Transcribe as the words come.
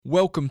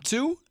Welcome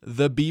to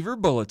the Beaver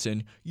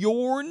Bulletin,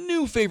 your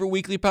new favorite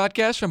weekly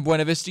podcast from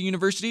Buena Vista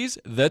University's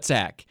The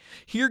TAC.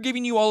 Here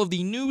giving you all of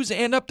the news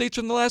and updates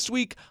from the last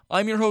week,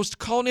 I'm your host,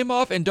 Colin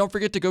Imhoff, and don't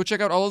forget to go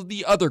check out all of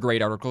the other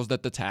great articles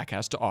that the TAC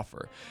has to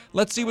offer.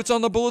 Let's see what's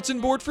on the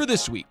bulletin board for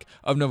this week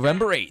of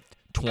November 8th,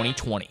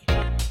 2020.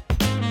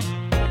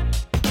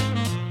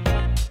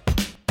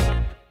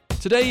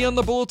 Today on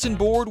the bulletin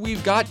board,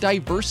 we've got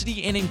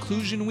Diversity and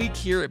Inclusion Week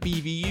here at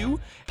BVU,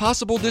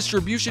 possible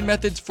distribution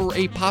methods for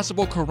a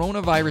possible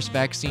coronavirus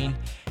vaccine,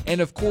 and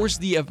of course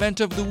the event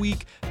of the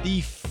week,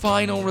 the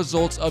final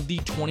results of the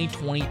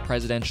 2020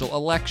 presidential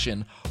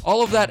election.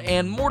 All of that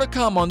and more to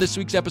come on this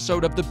week's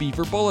episode of the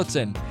Beaver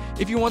Bulletin.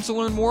 If you want to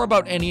learn more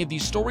about any of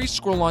these stories,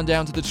 scroll on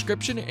down to the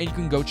description and you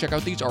can go check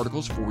out these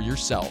articles for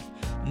yourself.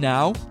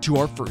 Now to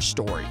our first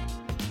story.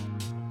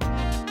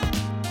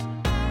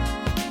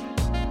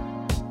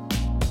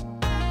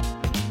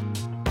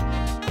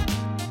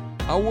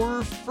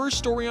 Our first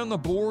story on the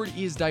board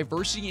is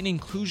Diversity and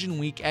Inclusion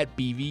Week at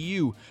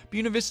BVU.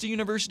 Buena Vista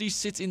University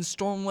sits in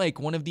Storm Lake,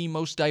 one of the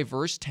most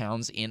diverse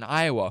towns in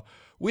Iowa.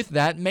 With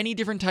that, many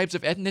different types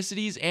of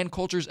ethnicities and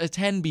cultures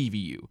attend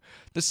BVU.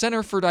 The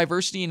Center for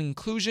Diversity and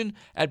Inclusion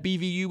at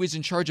BVU is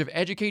in charge of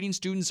educating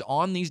students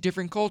on these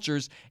different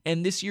cultures,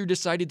 and this year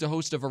decided to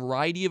host a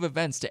variety of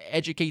events to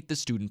educate the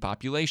student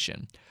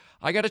population.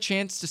 I got a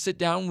chance to sit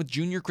down with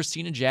Junior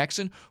Christina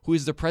Jackson, who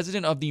is the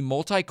president of the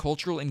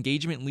Multicultural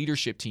Engagement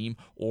Leadership Team,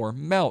 or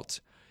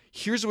MELT.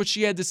 Here's what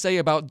she had to say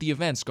about the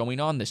events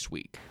going on this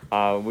week.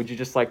 Would you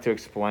just like to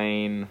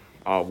explain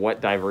what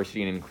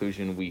Diversity and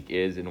Inclusion Week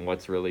is and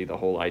what's really the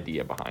whole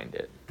idea behind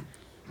it?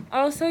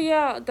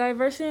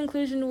 Diversity and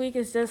Inclusion Week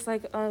is just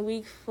like a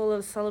week full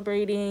of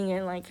celebrating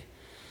and like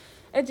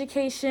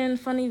education,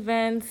 fun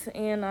events,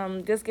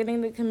 and just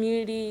getting the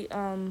community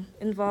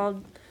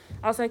involved,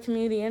 outside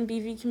community and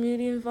BV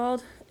community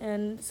involved,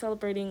 and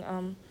celebrating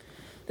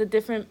the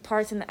different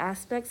parts and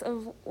aspects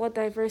of what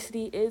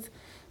diversity is.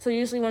 So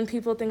usually when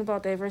people think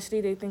about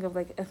diversity, they think of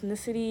like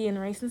ethnicity and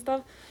race and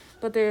stuff,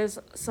 but there's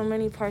so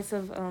many parts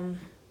of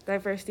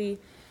diversity,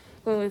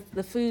 going with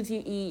the foods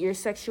you eat, your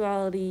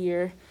sexuality,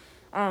 your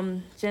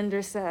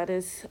gender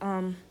status,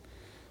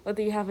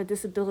 whether you have a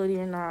disability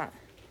or not.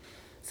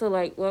 So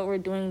like what we're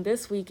doing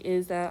this week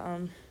is that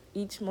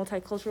each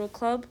multicultural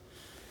club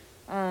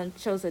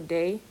chose a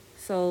day.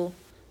 So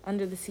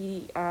under the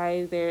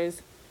CDI,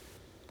 there's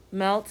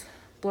MELT,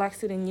 Black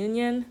Student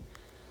Union,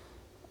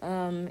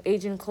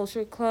 Asian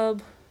Culture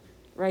Club,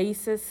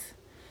 Raices,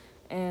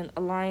 and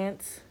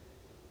Alliance.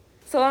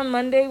 So on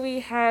Monday,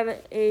 we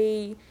had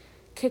a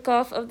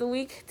kickoff of the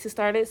week to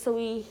start it. So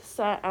we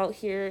sat out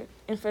here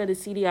in front of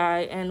the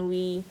CDI and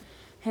we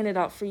handed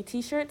out free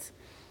t-shirts.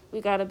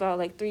 We got about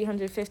like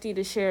 350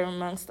 to share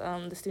amongst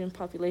the student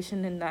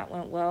population, and that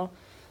went well.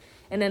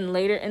 And then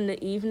later in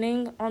the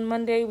evening on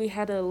Monday, we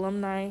had an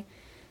alumni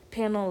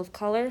panel of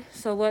color.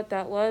 So what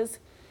that was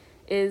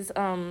is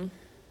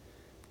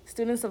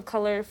students of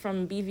color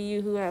from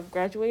BVU who have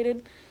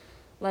graduated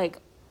like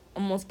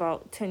almost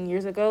about 10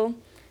 years ago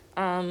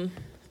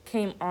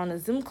came on a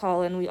Zoom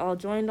call, and we all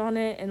joined on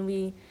it, and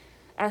we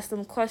asked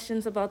them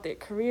questions about their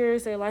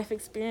careers, their life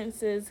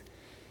experiences,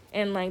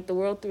 and like the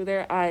world through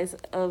their eyes,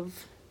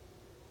 of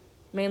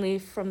mainly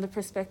from the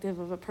perspective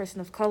of a person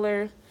of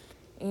color.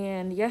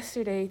 And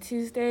yesterday,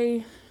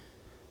 Tuesday,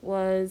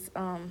 was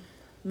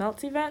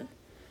MELT event.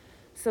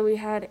 So we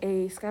had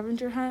a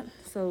scavenger hunt.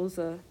 So it was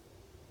a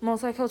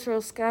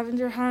multicultural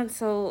scavenger hunt.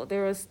 So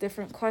there was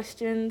different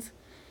questions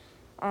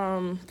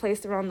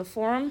placed around the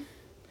forum.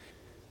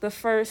 The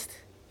first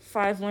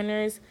 5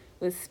 winners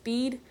was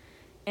speed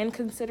and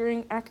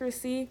considering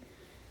accuracy.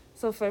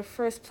 So for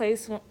first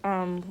place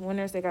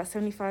winners, they got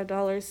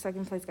 $75.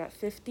 Second place got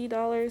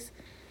 $50.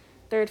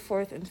 Third,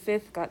 fourth, and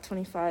fifth got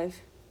 $25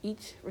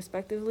 each,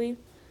 respectively.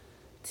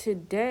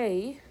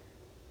 Today,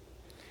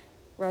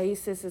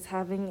 Raices is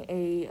having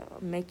a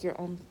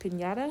make-your-own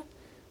piñata,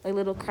 a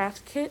little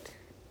craft kit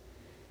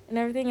and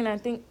everything. And I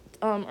think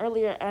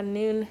earlier at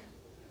noon,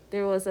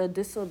 there was a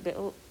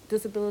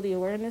disability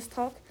awareness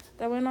talk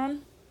that went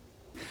on.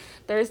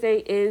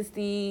 Thursday is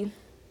the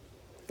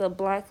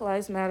Black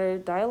Lives Matter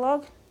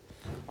dialogue,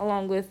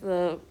 along with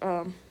the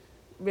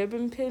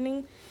ribbon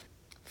pinning.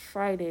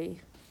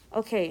 Friday.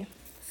 Okay.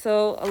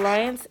 So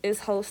Alliance is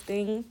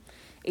hosting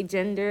a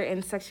gender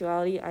and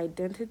sexuality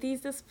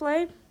identities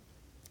display.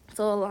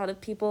 So a lot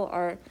of people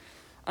are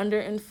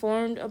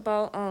underinformed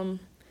about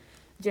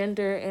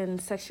gender and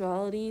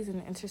sexualities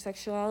and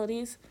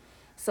intersexualities.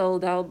 So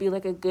that will be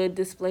like a good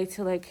display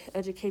to like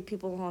educate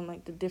people on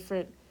like the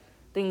different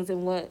things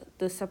and what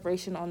the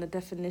separation on the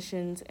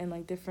definitions and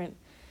like different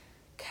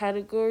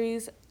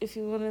categories, if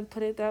you want to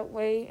put it that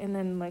way, and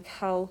then like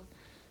how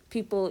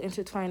people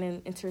intertwine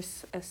in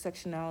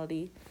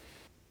intersectionality.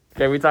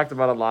 Okay, we talked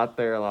about a lot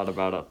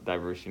about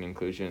diversity and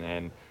inclusion,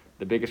 and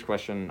the biggest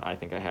question I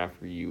think I have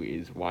for you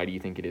is, why do you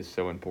think it is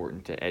so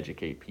important to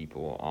educate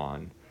people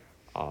on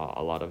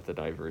a lot of the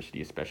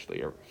diversity,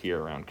 especially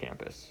here around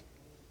campus?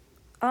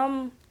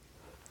 I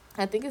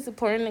think it's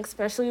important,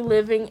 especially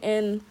living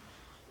in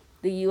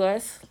the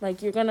U.S.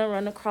 Like, you're gonna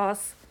run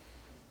across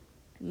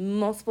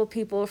multiple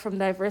people from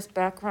diverse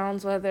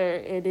backgrounds, whether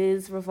it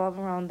is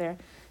revolving around their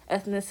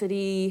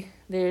ethnicity,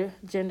 their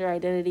gender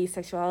identity,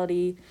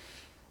 sexuality,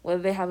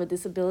 whether they have a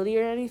disability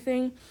or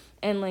anything.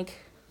 And like,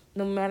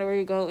 no matter where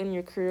you go in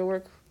your career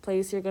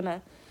workplace, you're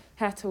gonna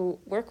have to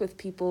work with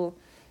people.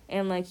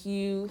 And like,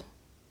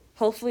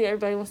 hopefully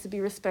everybody wants to be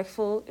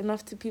respectful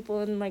enough to people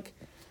and like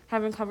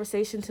having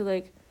conversation to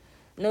like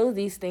know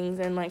these things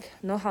and like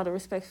know how to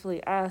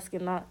respectfully ask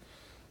and not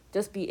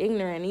just be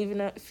ignorant.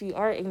 Even if you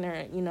are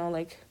ignorant,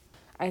 like,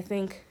 I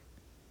think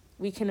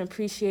we can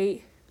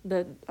appreciate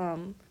the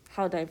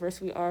how diverse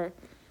we are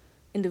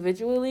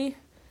individually,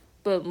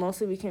 but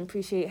mostly we can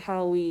appreciate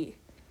how we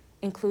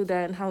include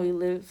that and how we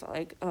live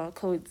like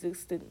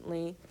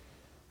coexistently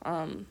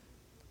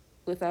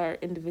with our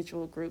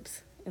individual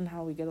groups and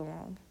how we get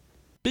along.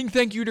 Big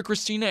thank you to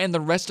Christina and the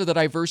rest of the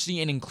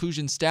diversity and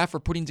inclusion staff for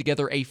putting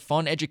together a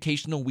fun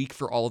educational week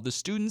for all of the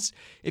students.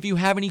 If you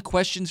have any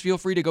questions, feel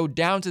free to go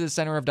down to the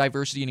Center of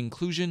Diversity and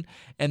Inclusion,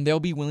 and they'll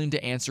be willing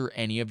to answer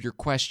any of your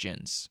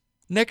questions.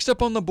 Next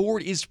up on the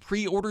board is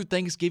pre-ordered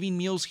Thanksgiving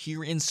meals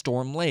here in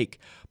Storm Lake.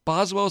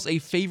 Boswell's, a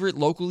favorite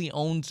locally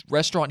owned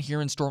restaurant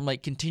here in Storm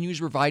Lake, continues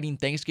providing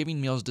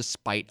Thanksgiving meals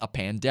despite a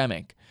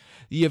pandemic.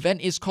 The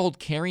event is called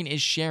Caring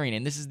is Sharing,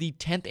 and this is the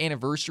 10th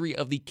anniversary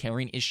of the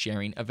Caring is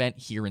Sharing event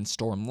here in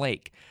Storm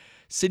Lake.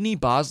 Sydney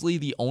Bosley,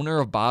 the owner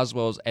of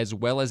Boswell's, as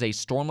well as a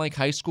Storm Lake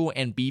High School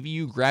and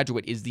BVU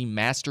graduate, is the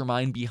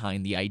mastermind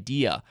behind the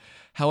idea.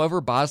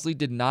 However, Bosley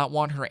did not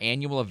want her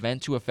annual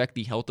event to affect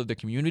the health of the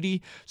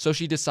community, so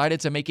she decided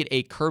to make it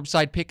a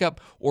curbside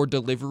pickup or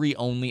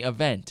delivery-only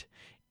event.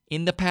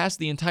 In the past,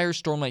 the entire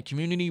Storm Lake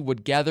community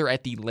would gather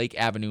at the Lake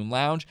Avenue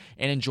Lounge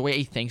and enjoy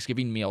a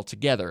Thanksgiving meal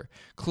together.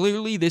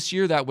 Clearly, this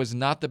year that was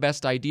not the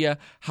best idea.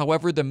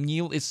 However, the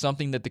meal is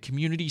something that the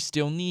community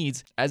still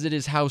needs, as it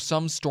is how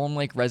some Storm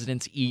Lake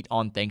residents eat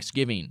on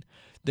Thanksgiving.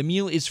 The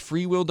meal is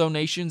free will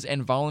donations,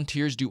 and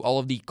volunteers do all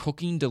of the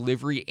cooking,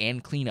 delivery,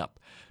 and cleanup.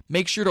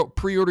 Make sure to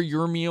pre-order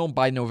your meal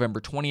by November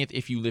 20th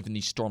if you live in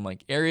the Storm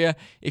Lake area.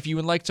 If you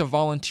would like to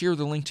volunteer,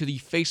 the link to the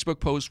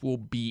Facebook post will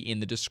be in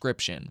the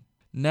description.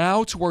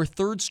 Now to our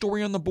third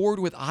story on the board,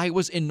 with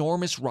Iowa's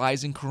enormous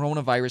rise in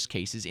coronavirus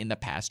cases in the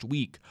past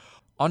week.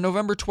 On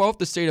November 12th,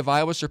 the state of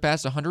Iowa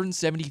surpassed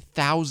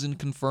 170,000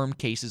 confirmed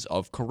cases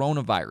of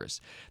coronavirus.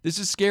 This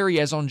is scary,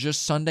 as on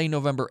just Sunday,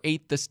 November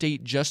 8th, the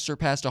state just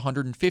surpassed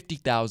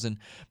 150,000,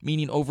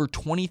 meaning over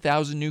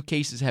 20,000 new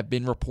cases have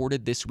been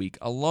reported this week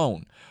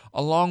alone,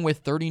 along with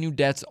 30 new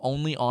deaths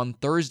only on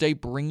Thursday,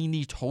 bringing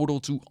the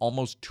total to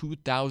almost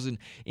 2,000,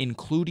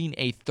 including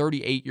a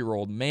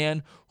 38-year-old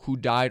man who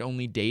died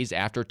only days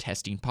after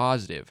testing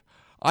positive.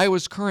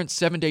 Iowa's current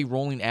 7-day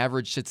rolling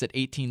average sits at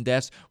 18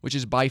 deaths, which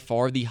is by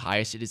far the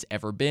highest it has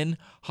ever been.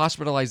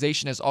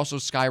 Hospitalization has also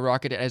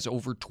skyrocketed, as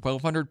over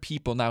 1,200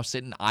 people now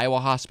sit in Iowa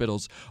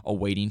hospitals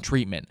awaiting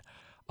treatment.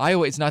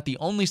 Iowa is not the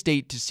only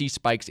state to see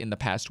spikes in the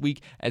past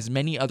week, as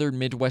many other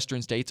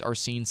Midwestern states are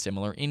seeing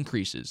similar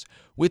increases.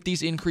 With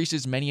these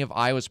increases, many of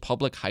Iowa's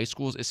public high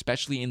schools,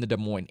 especially in the Des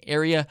Moines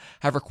area,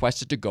 have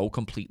requested to go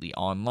completely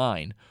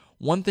online.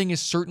 One thing is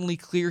certainly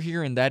clear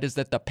here, and that is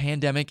that the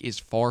pandemic is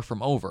far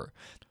from over.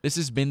 This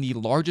has been the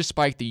largest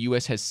spike the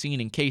U.S. has seen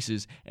in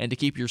cases, and to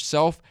keep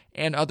yourself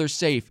and others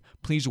safe,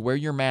 please wear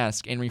your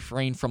mask and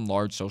refrain from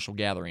large social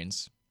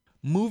gatherings.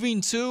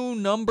 Moving to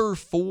number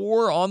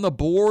 4 on the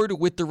board,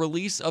 with the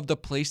release of the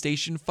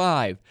PlayStation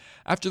 5.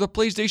 After the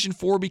PlayStation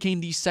 4 became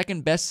the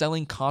second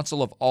best-selling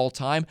console of all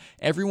time,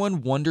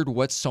 everyone wondered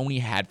what Sony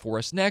had for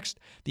us next.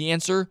 The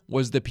answer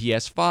was the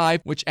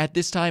PS5, which at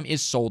this time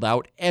is sold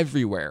out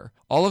everywhere.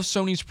 All of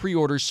Sony's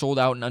pre-orders sold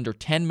out in under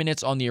 10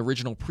 minutes on the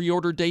original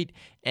pre-order date,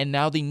 and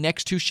now the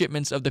next 2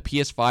 shipments of the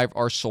PS5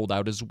 are sold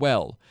out as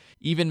well.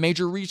 Even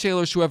major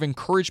retailers who have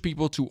encouraged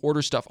people to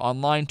order stuff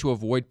online to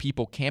avoid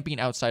people camping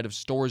outside of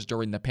stores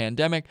during the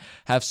pandemic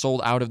have sold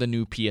out of the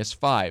new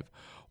PS5.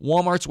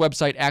 Walmart's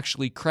website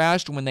actually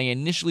crashed when they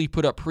initially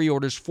put up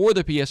pre-orders for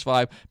the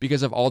PS5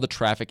 because of all the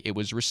traffic it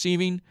was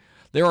receiving.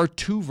 There are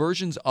 2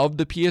 versions of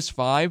the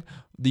PS5,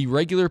 the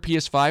regular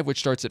PS5, which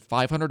starts at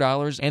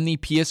 $500, and the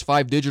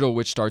PS5 Digital,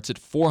 which starts at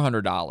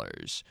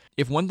 $400.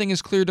 If one thing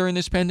is clear during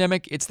this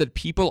pandemic, it's that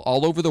people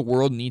all over the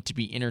world need to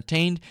be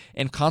entertained,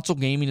 and console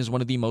gaming is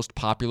one of the most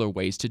popular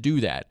ways to do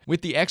that.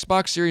 With the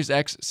Xbox Series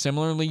X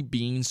similarly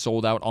being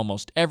sold out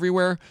almost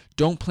everywhere,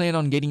 don't plan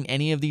on getting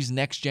any of these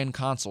next-gen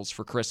consoles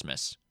for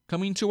Christmas.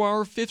 Coming to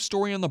our 5th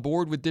story on the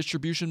board, with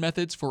distribution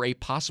methods for a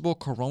possible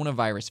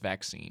coronavirus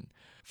vaccine.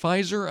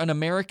 Pfizer, an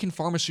American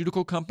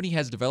pharmaceutical company,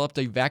 has developed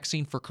a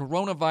vaccine for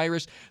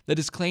coronavirus that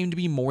is claimed to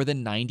be more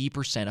than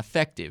 90%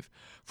 effective.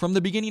 From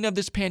the beginning of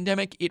this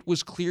pandemic, it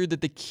was clear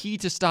that the key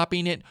to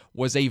stopping it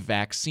was a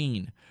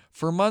vaccine.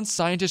 For months,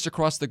 scientists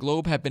across the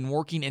globe have been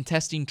working and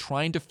testing,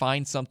 trying to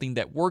find something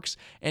that works,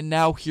 and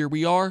now here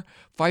we are.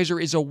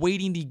 Pfizer is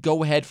awaiting the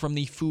go-ahead from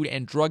the Food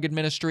and Drug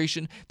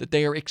Administration that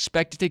they are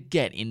expected to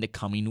get in the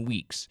coming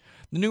weeks.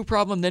 The new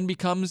problem then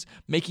becomes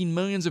making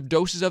millions of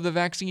doses of the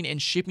vaccine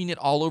and shipping it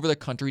all over the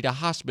country to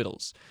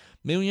hospitals.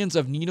 Millions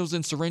of needles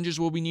and syringes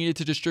will be needed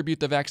to distribute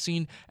the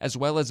vaccine, as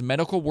well as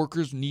medical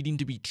workers needing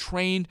to be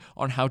trained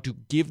on how to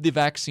give the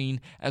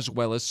vaccine as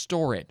well as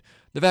store it.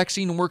 The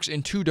vaccine works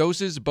in 2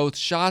 doses, both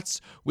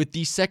shots, with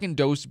the second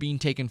dose being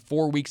taken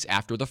 4 weeks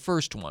after the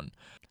first one.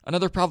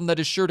 Another problem that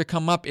is sure to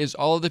come up is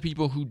all of the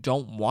people who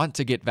don't want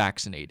to get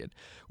vaccinated.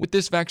 With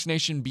this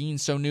vaccination being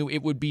so new,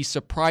 it would be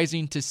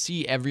surprising to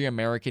see every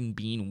American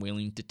being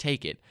willing to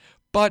take it.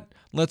 But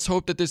let's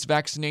hope that this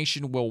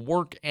vaccination will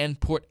work and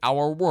put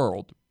our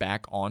world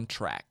back on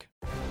track.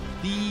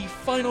 The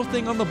final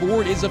thing on the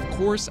board is, of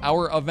course,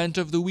 our event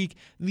of the week,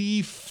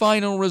 the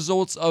final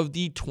results of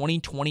the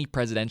 2020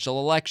 presidential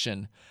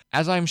election.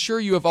 As I'm sure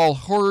you have all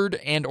heard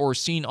and or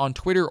seen on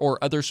Twitter or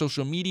other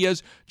social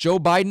medias, Joe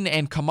Biden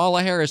and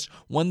Kamala Harris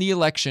won the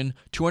election,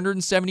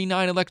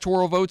 279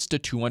 electoral votes to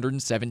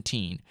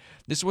 217.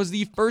 This was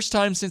the first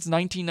time since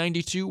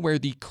 1992 where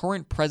the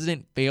current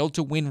president failed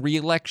to win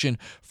re-election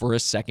for a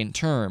second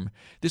term.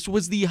 This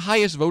was the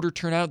highest voter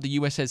turnout the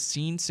U.S. has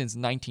seen since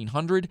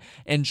 1900,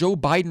 and Joe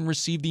Biden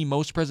received the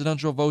most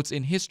presidential votes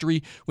in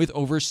history with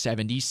over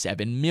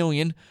 77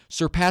 million,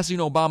 surpassing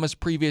Obama's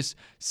previous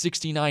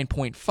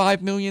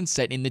 69.5 million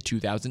set in the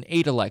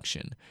 2008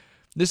 election.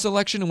 This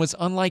election was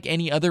unlike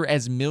any other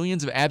as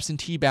millions of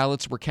absentee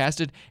ballots were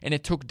casted, and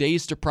it took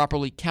days to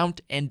properly count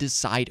and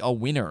decide a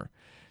winner.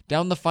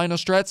 Down the final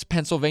stretch,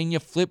 Pennsylvania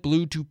flipped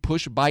blue to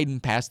push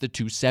Biden past the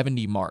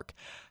 270 mark.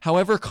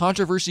 However,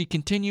 controversy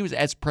continues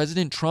as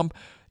President Trump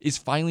is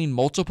filing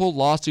multiple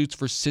lawsuits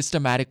for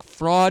systematic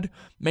fraud.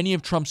 Many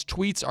of Trump's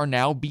tweets are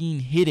now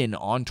being hidden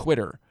on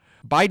Twitter.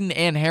 Biden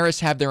and Harris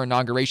have their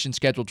inauguration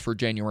scheduled for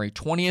January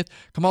 20th.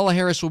 Kamala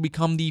Harris will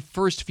become the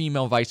first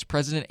female vice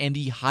president and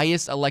the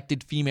highest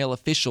elected female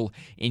official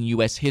in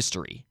U.S.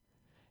 history.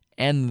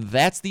 And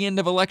that's the end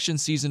of election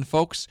season,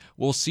 folks.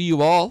 We'll see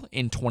you all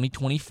in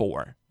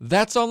 2024.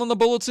 That's all on the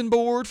bulletin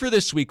board for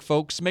this week,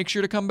 folks. Make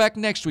sure to come back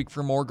next week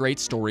for more great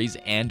stories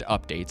and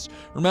updates.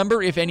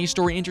 Remember, if any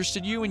story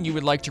interested you and you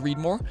would like to read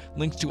more,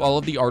 links to all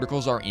of the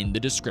articles are in the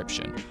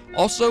description.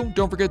 Also,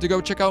 don't forget to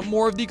go check out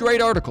more of the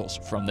great articles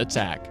from the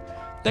TAC.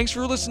 Thanks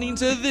for listening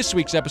to this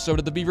week's episode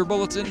of the Beaver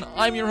Bulletin.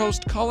 I'm your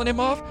host, Colin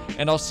Imhoff,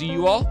 and I'll see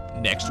you all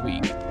next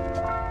week.